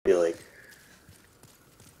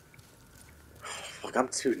Fuck, I'm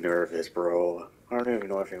too nervous, bro. I don't even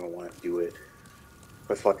know if I even want to do it.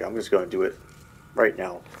 But fuck it, I'm just gonna do it right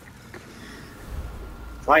now.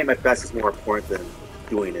 Trying my best is more important than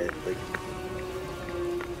doing it. Like,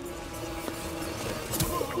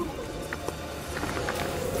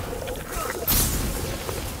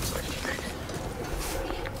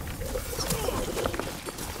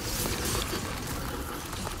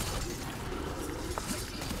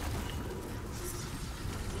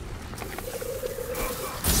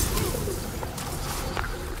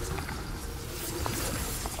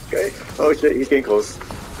 okay. Oh shit, he's getting close.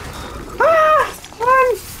 Ah!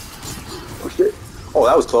 Run! Oh shit. Oh,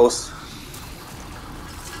 that was close.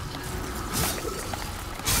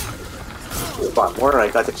 A lot more than I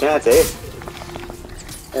got the chance, eh?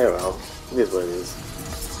 Eh well, it is what it is.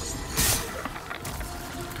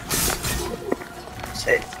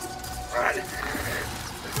 Shit. Run.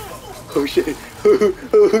 Oh shit.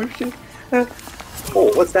 Oh shit.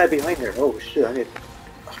 Oh, what's that behind there? Oh shit, I need to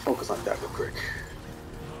focus on that real quick.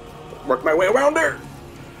 Work my way around there!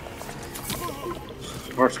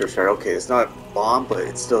 Marker shard, okay, it's not bomb, but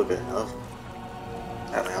it's still good enough.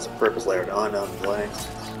 That has a purpose layered on the Phalanx.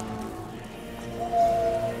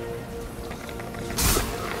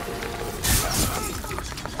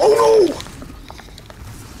 Oh no!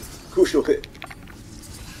 Crucial hit.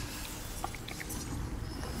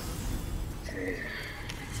 Okay.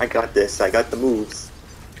 I got this, I got the moves.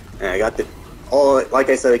 And I got the... Oh, like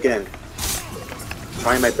I said again,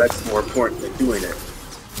 trying my best is more important than doing it.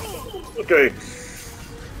 Okay.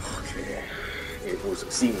 Okay. It was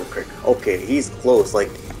seem real quick. Okay, he's close, like,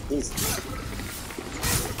 he's...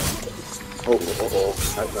 Oh, oh, oh,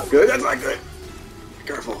 that's not good, that's not good! Be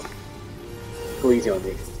careful. Go easy on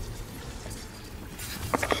me.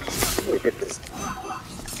 Let me hit this.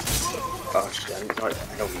 Oh shit, I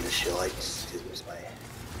don't need a shield, I just use my...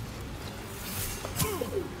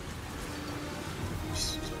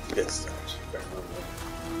 This,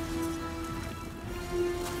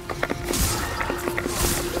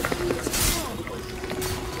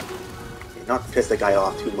 not piss the guy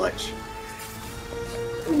off too much.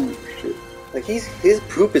 Ooh, shit. Like his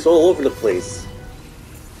poop is all over the place.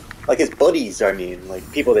 Like his buddies, I mean, like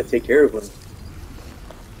people that take care of him.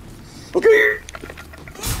 Okay.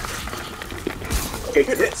 Okay,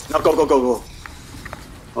 good hits. Now go, go, go, go.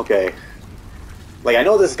 Okay. Like I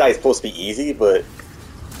know this guy is supposed to be easy, but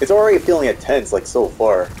it's already feeling intense. Like so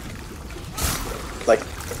far. Like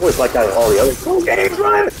it was like that with all the other games.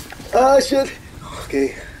 Run! Ah, shit.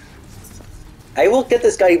 Okay. I will get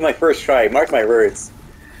this guy my first try, mark my words.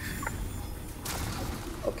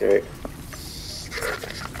 Okay.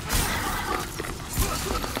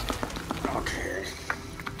 Okay.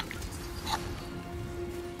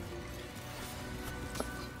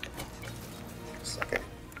 Okay.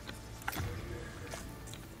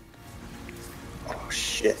 Oh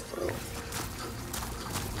shit, bro.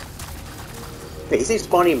 Wait, is he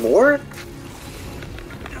spawning more?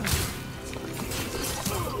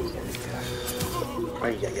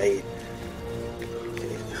 Ay, ay, ay.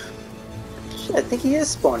 Okay. Shit, I think he is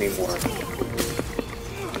spawning more.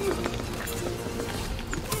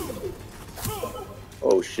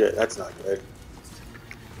 Oh shit, that's not good.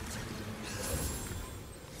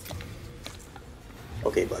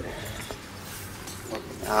 Okay, buddy.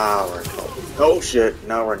 Now we're talking. Oh shit,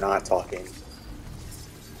 now we're not talking.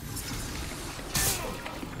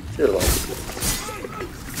 Shit,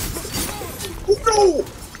 oh no!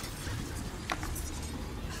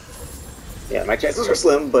 Yeah, my chances are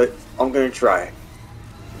slim, but I'm gonna try.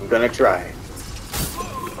 I'm gonna try.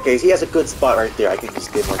 Okay, he has a good spot right there. I can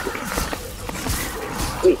just give him like a...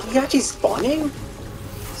 Wait, he actually spawning?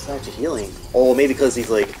 He's actually healing. Oh, maybe because he's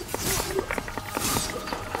like...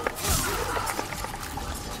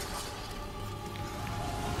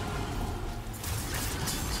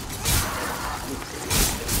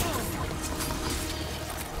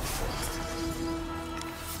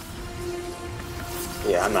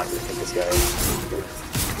 Yeah, I'm not gonna hit this guy.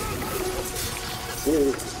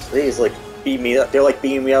 He's like beating me up. They're like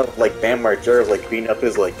beating me up like Bam Margera's like beating up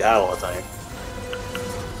his like dad all the time.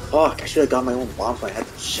 Fuck, I should have got my own bomb if I had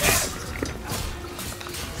the chance.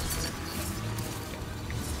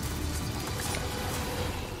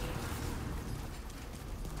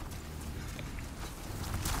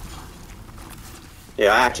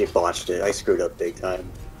 Yeah, I actually botched it. I screwed up big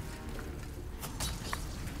time.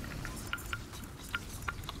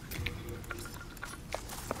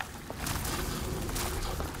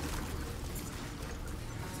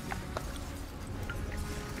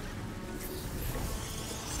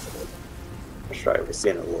 Let's try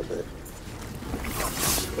reskin a little bit.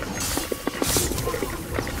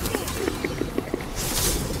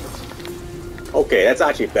 Okay, that's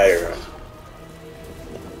actually better.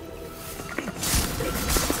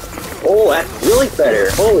 Oh, that's really better.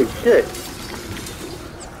 Holy shit.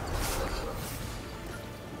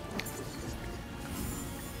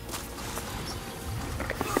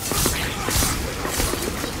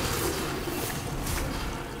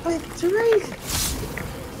 Victory!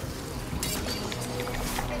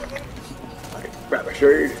 Grab a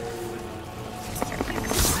shirt.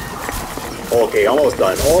 Okay, almost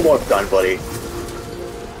done. Almost done, buddy.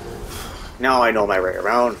 Now I know my way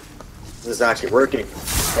around. This is actually working.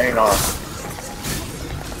 Hang on.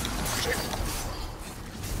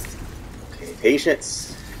 Okay,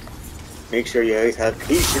 patience. Make sure you always have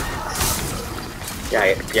patience.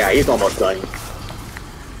 Yeah, he's almost done.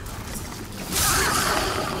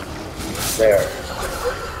 There.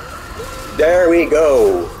 There we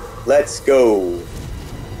go. Let's go.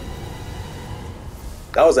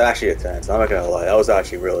 That was actually intense. I'm not gonna lie. That was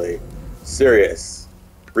actually really serious.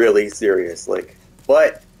 Really serious. Like,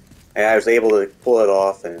 but I was able to pull it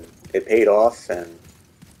off, and it paid off, and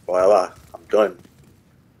voila, I'm done.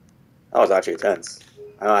 That was actually intense.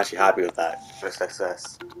 I'm actually happy with that. For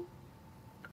success.